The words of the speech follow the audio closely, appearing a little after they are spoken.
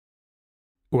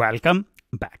Welcome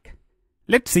back.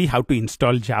 Let's see how to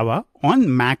install Java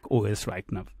on Mac OS right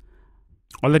now.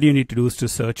 All that you need to do is to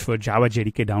search for Java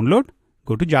JDK download,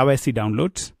 go to Java SE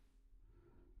downloads,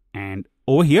 and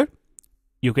over here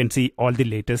you can see all the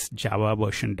latest Java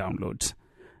version downloads.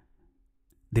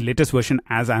 The latest version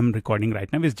as I'm recording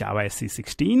right now is Java SE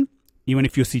 16. Even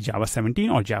if you see Java 17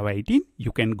 or Java 18,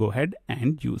 you can go ahead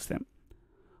and use them.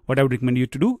 What I would recommend you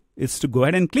to do is to go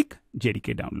ahead and click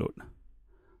JDK download.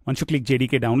 Once you click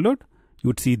JDK download, you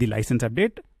would see the license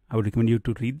update. I would recommend you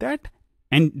to read that.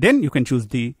 And then you can choose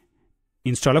the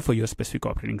installer for your specific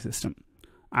operating system.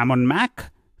 I'm on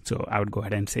Mac, so I would go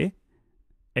ahead and say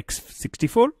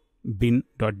x64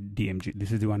 bin.dmg.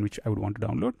 This is the one which I would want to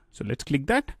download. So let's click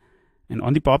that. And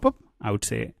on the pop-up, I would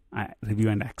say review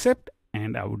and accept,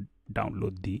 and I would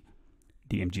download the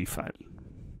DMG file.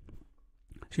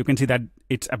 So you can see that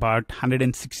it's about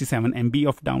 167 MB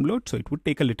of download. So it would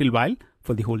take a little while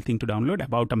for the whole thing to download,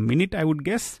 about a minute, I would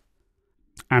guess.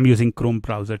 I'm using Chrome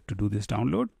browser to do this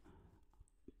download.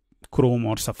 Chrome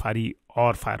or Safari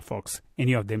or Firefox,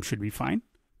 any of them should be fine.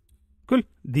 Cool.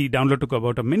 The download took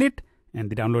about a minute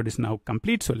and the download is now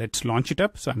complete. So let's launch it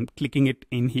up. So I'm clicking it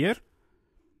in here.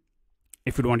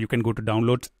 If you want, you can go to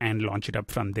downloads and launch it up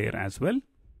from there as well.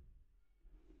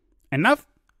 And now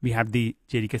we have the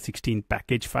JDK 16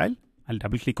 package file. I'll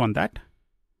double click on that.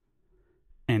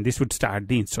 And this would start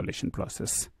the installation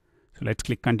process. So let's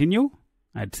click continue.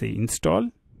 I'd say install.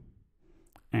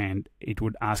 And it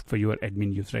would ask for your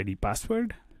admin user ID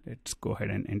password. Let's go ahead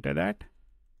and enter that.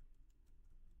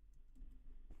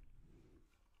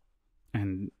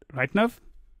 And right now,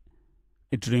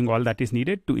 it's doing all that is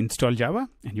needed to install Java.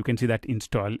 And you can see that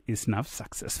install is now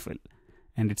successful.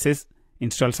 And it says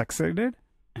install succeeded.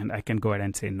 And I can go ahead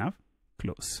and say now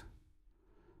close.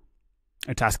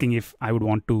 It's asking if I would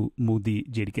want to move the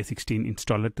JDK 16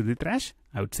 installer to the trash.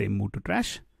 I would say move to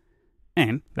trash.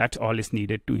 And that's all is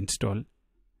needed to install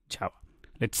Java.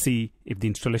 Let's see if the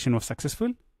installation was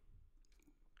successful.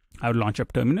 I would launch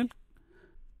up terminal.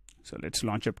 So let's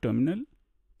launch up terminal.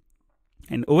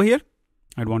 And over here,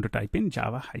 I'd want to type in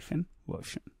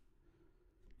Java-version.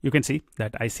 You can see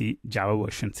that I see Java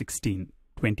version 16,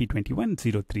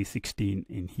 2021-03-16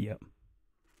 in here.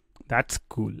 That's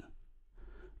cool.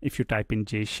 If you type in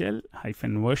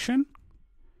JShell-version,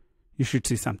 you should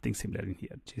see something similar in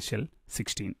here, JShell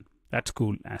 16. That's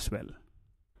cool as well.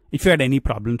 If you had any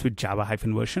problems with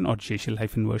Java-version or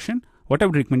JShell-version, what I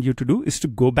would recommend you to do is to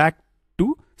go back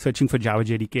to searching for Java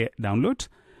JDK downloads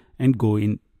and go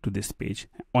into this page.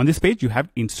 On this page, you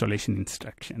have installation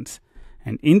instructions.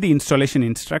 And in the installation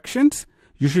instructions,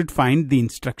 you should find the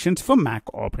instructions for Mac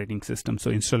operating system. So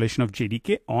installation of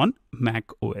JDK on Mac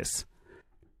OS.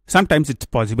 Sometimes it's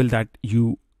possible that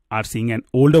you are seeing an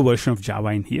older version of Java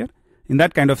in here. In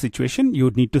that kind of situation, you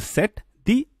would need to set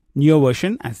the newer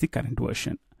version as the current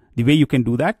version. The way you can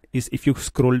do that is if you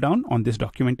scroll down on this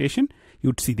documentation,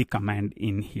 you'd see the command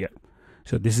in here.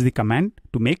 So this is the command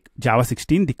to make Java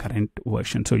 16 the current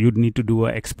version. So you'd need to do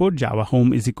a export Java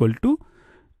home is equal to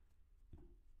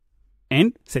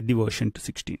and set the version to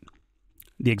 16.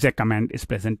 The exact command is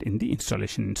present in the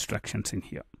installation instructions in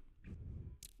here.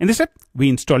 In this step, we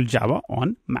install Java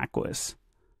on Mac OS.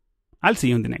 I'll see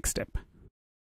you in the next step.